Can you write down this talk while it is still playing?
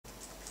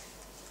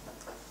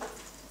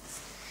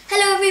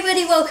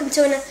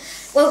everybody,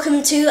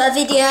 welcome to a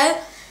video,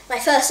 my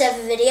first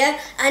ever video,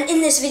 and in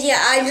this video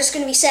I'm just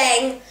going to be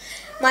saying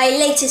my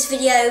latest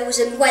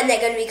videos and when they're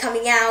going to be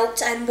coming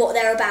out and what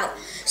they're about.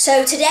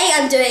 So today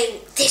I'm doing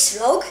this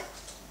vlog,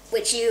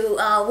 which you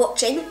are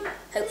watching,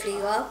 hopefully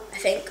you are, I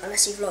think,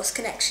 unless you've lost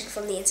connection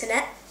from the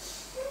internet.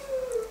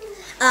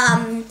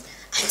 And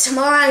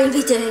tomorrow I'm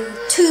going to be doing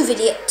two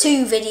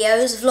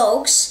videos,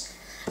 vlogs,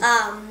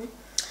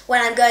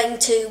 when I'm going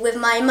to, with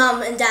my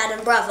mum and dad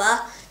and brother,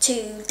 to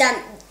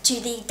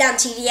the Dan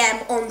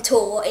TDM on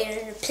tour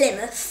in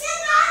Plymouth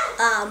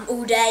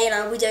all day, and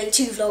I'll be doing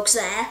two vlogs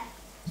there.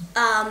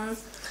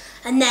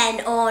 And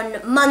then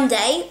on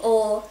Monday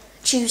or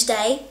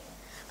Tuesday,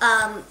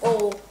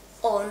 or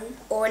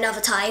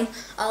another time,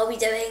 I'll be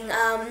doing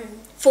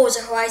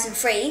Forza Horizon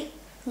 3,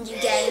 new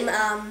game,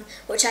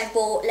 which I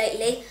bought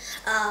lately,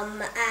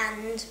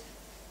 and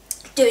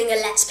doing a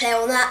Let's Play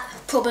on that,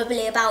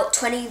 probably about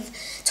 20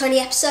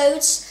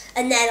 episodes.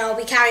 And then I'll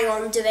be carrying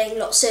on doing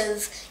lots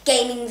of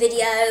gaming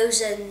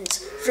videos and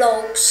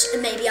vlogs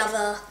and maybe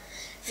other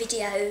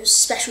videos,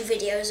 special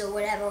videos or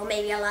whatever, or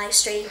maybe a live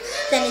stream.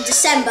 Then in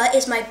December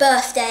is my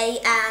birthday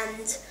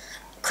and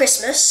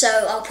Christmas,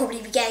 so I'll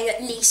probably be getting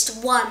at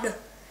least one,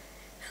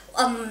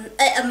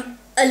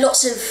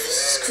 lots of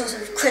sort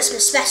of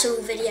Christmas special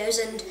videos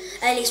and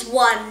at least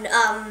one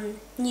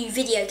new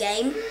video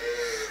game.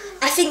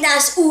 I think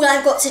that's all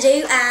I've got to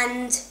do,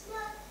 and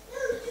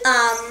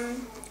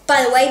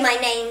by the way, my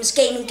name's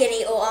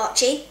GamingGuinea or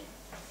Archie,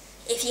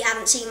 if you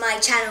haven't seen my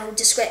channel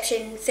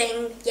description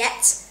thing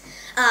yet.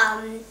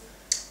 I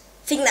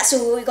think that's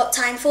all we've got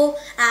time for,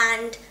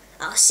 and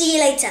I'll see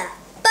you later.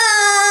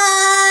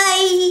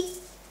 Bye!